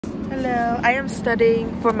Hello, I am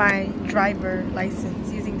studying for my driver license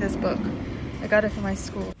using this book. I got it from my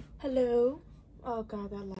school. Hello. Oh god,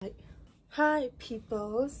 that light. Hi,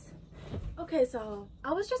 peoples. Okay, so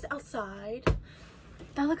I was just outside.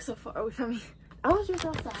 That looks so far away from me. I was just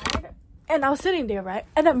outside and I was sitting there, right?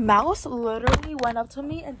 And a mouse literally went up to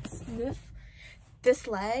me and sniffed this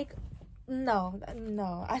leg. No.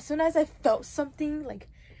 As soon as I felt something, like,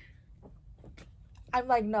 I'm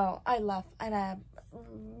like, no, I left and I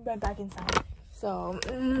went back inside. So,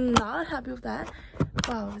 not happy with that.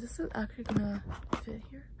 Wow, is this actually gonna fit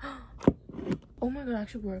here? Oh my god, it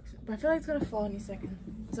actually works. But I feel like it's gonna fall any second.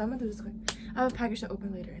 So I'm gonna do this quick. I have a package to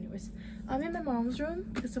open later anyways. I'm in my mom's room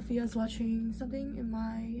because Sophia's watching something in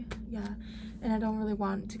my, and I don't really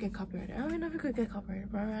want to get copyrighted. I don't even know if it could get copyrighted,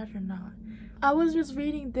 but I'd rather not. I was just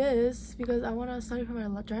reading this because I want to study for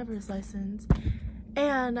my driver's license.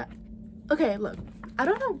 And, okay, look. I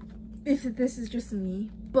don't know if this is just me,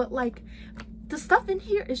 but like, the stuff in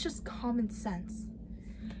here is just common sense.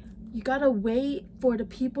 You gotta wait for the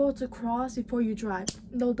people to cross before you drive.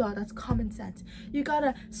 No duh, that's common sense. You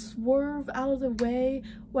gotta swerve out of the way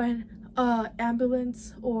when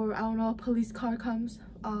ambulance or I don't know, a police car comes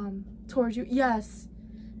towards you. Yes,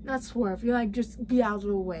 not swerve. You like just be out of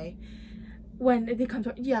the way when they come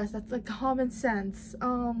to. Yes, that's like common sense.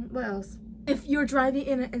 What else? If you're driving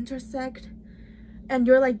in an intersect and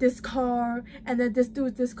you're like this car and then this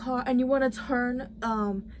dude this car and you want to turn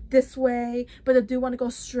this way but the dude want to go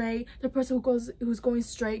straight, the person who's going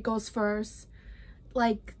straight goes first.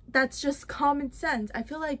 Like, that's just common sense. I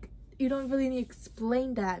feel like you don't really need to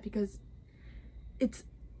explain that because it's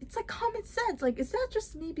like common sense. Like, is that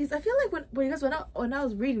just me? Because I feel like when I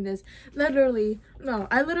was reading this,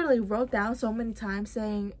 I literally wrote down so many times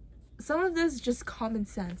saying some of this is just common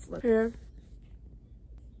sense. Look here.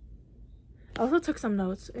 I also took some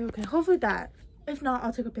notes. Okay, hopefully that. If not,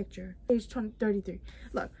 I'll take a picture. Page 33.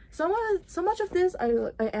 Look, so much of this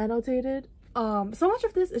I annotated. So much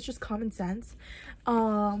of this is just common sense.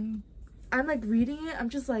 I'm like reading it. I'm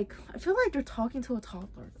just like, I feel like you're talking to a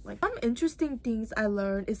toddler. Like, some interesting things I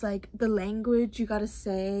learned is like the language you gotta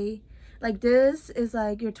say. Like, this is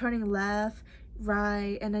like you're turning left,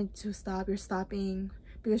 right, and then to stop, you're stopping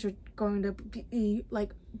because you're going to be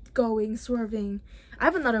like swerving. I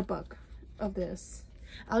have another book of this.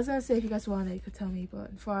 I was gonna say if you guys want it, you could tell me,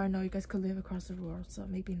 but for all I know, you guys could live across the world, so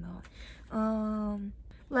maybe not.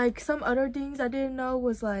 Like, some other things I didn't know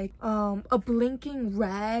was like a blinking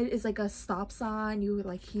red is like a stop sign. You would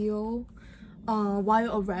like heel,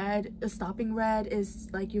 while a stopping red is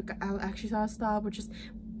like you actually saw a stop, which is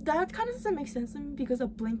that kind of doesn't make sense to me because a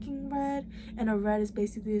blinking red and a red is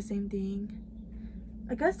basically the same thing.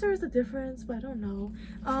 I guess there is a difference, but I don't know.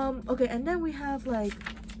 Okay, and then we have like,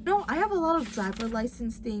 no, I have a lot of driver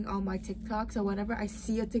license thing on my TikTok, so whenever I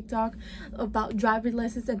see a TikTok about driver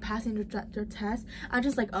license and passing their test, I'm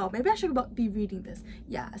just like, oh, maybe I should be reading this.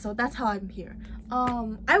 Yeah, so that's how I'm here.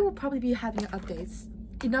 I will probably be having updates,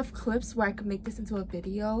 enough clips where I could make this into a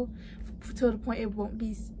video to the point it won't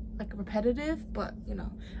be like repetitive, but you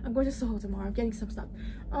know, I'm going to Soho tomorrow. I'm getting some stuff.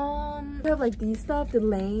 We have like these stuff, the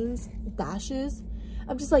lanes, dashes.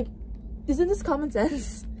 I'm just like, isn't this common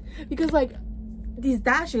sense? Because like, these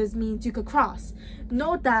dashes means you could cross.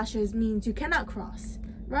 No dashes means you cannot cross,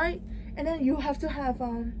 right? And then you have to have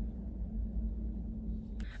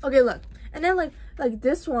okay, look. And then like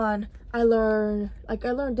this one, I learned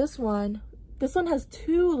this one. This one has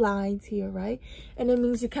 2 lines here, right? And it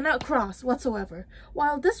means you cannot cross whatsoever.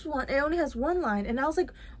 While this one, it only has 1 line. And I was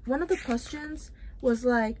like, one of the questions was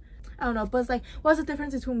like, I don't know, but it's like, what's the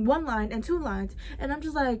difference between 1 line and 2 lines? And I'm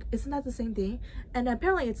just like, isn't that the same thing? And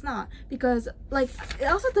apparently it's not, because like, it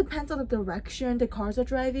also depends on the direction the cars are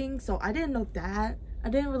driving. So I didn't know that. I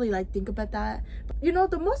didn't really like think about that. But, you know,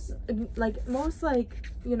 the most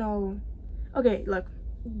you know, okay, look,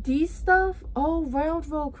 these stuff, oh,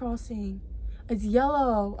 railroad crossing, it's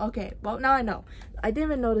yellow. Okay, well, now I know. I didn't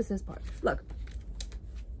even notice this part. Look,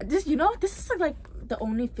 this, you know, this is like the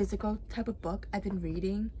only physical type of book I've been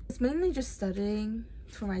reading. It's mainly just studying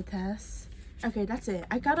for my tests. Okay, that's it.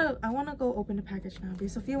 I want to go open the package now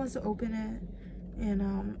because Sophia wants to open it,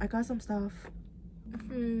 and I got some stuff.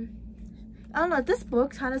 I don't know, this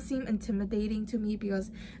book kind of seemed intimidating to me because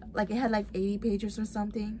like it had like 80 pages or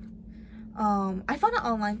something. I found an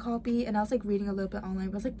online copy and I was like reading a little bit online,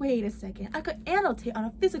 but I was like, wait a second, I could annotate on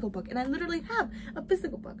a physical book, and I literally have a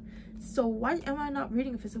physical book, so why am I not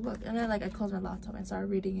reading a physical book? And then like I closed my laptop and started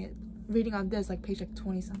reading on this, like page like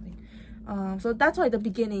 20 something. So that's why the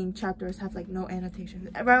beginning chapters have like no annotation,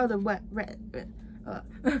 while the while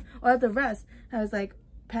the rest has like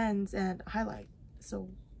pens and highlight. So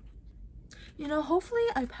You know, hopefully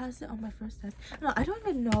I pass it on my first test. No, I don't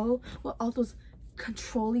even know what all those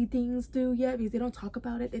controlling things do yet, because they don't talk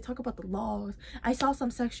about it. They talk about the laws. I saw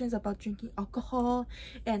some sections about drinking alcohol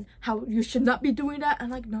and how you should not be doing that. I'm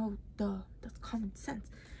like, no, that's common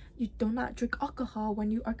sense. You do not drink alcohol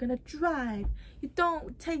when you are gonna drive. You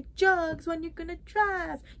don't take drugs when you're gonna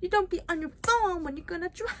drive. You don't be on your phone when you're gonna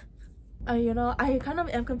drive. You know, I kind of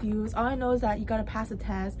am confused. All I know is that you gotta pass a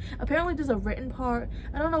test. Apparently there's a written part.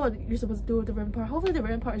 I don't know what you're supposed to do with the written part. Hopefully the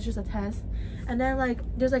written part is just a test. And then like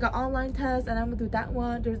there's like an online test, and I'm gonna do that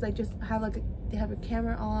one. There's like just have like they have a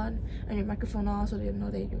camera on and your microphone on, so they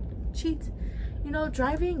know they cheat. You know,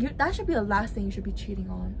 driving, that should be the last thing you should be cheating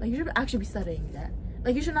on. Like you should actually be studying that.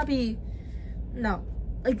 Like you should not be, no,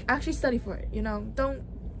 like actually study for it. You know, don't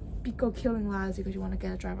go killing lives because you want to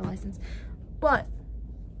get a driver license. But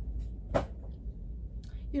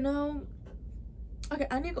you know, okay,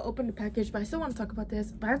 I need to go open the package, but I still want to talk about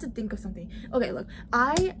this, but I have to think of something. Okay, look,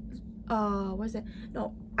 what is it?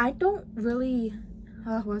 No, I don't really,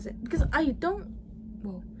 what is it? Because I don't,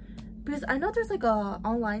 well, because I know there's like a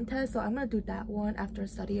online test, so I'm gonna do that one after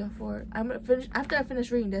studying for it. I'm gonna finish after I finish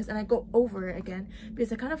reading this, and I go over it again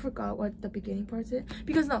because I kind of forgot what the beginning part is.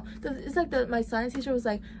 Because no, it's like my science teacher was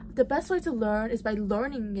like, the best way to learn is by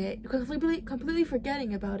learning it, completely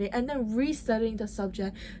forgetting about it, and then restudying the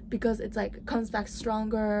subject, because it's like comes back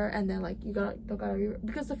stronger, and then like you gotta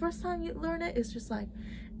because the first time you learn it, it's just like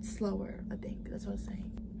slower. I think that's what I was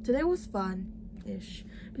saying. Today was fun-ish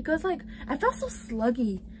because like I felt so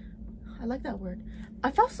sluggy. I like that word.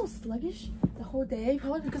 I felt so sluggish the whole day,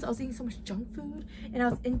 probably because I was eating so much junk food and I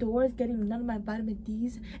was indoors getting none of my vitamin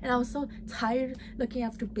D's, and I was so tired looking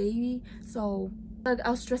after baby. So like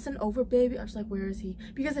I was stressing over baby. I was like, where is he?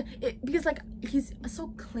 Because like he's so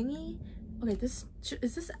clingy. Okay, is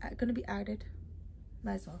this gonna be added?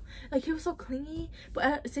 Might as well. Like he was so clingy, but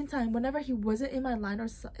at the same time, whenever he wasn't in my line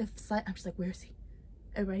of sight, I'm just like, where is he?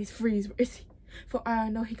 Everybody's freeze. Where is he? For all I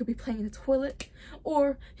know, he could be playing in the toilet,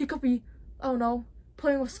 or he could be, oh no,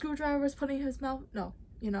 playing with screwdrivers, putting in his mouth. No,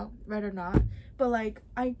 you know, rather not. But like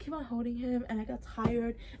I keep on holding him, and I got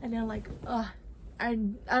tired, and then like I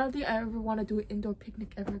don't think I ever want to do an indoor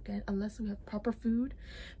picnic ever again unless we have proper food,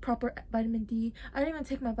 proper vitamin D. I didn't even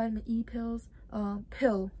take my vitamin E pills.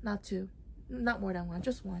 Not two, not more than one,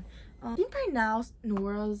 just one. I think by now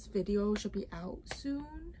Nora's video should be out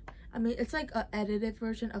soon. I mean, it's like an edited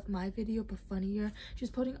version of my video, but funnier. She's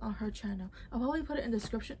putting on her channel. I'll probably put it in the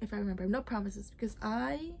description if I remember. No promises, because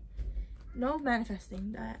no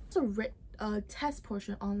manifesting that. It's a test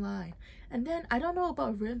portion online, and then I don't know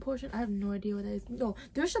about a written portion. I have no idea what that is. No,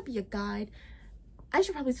 there should be a guide. I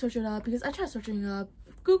should probably search it up, because I tried searching it up.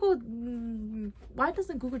 Google, why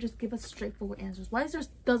doesn't Google just give us straightforward answers? Why is there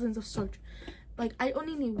dozens of search? Like, I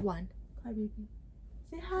only need one. Hi, baby.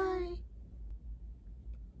 Say hi.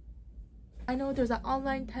 I know there's an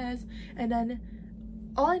online test, and then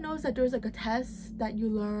all I know is that there's like a test that you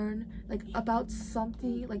learn like about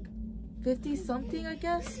something like 50 something I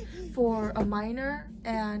guess for a minor,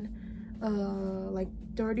 and like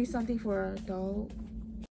 30 something for an adult.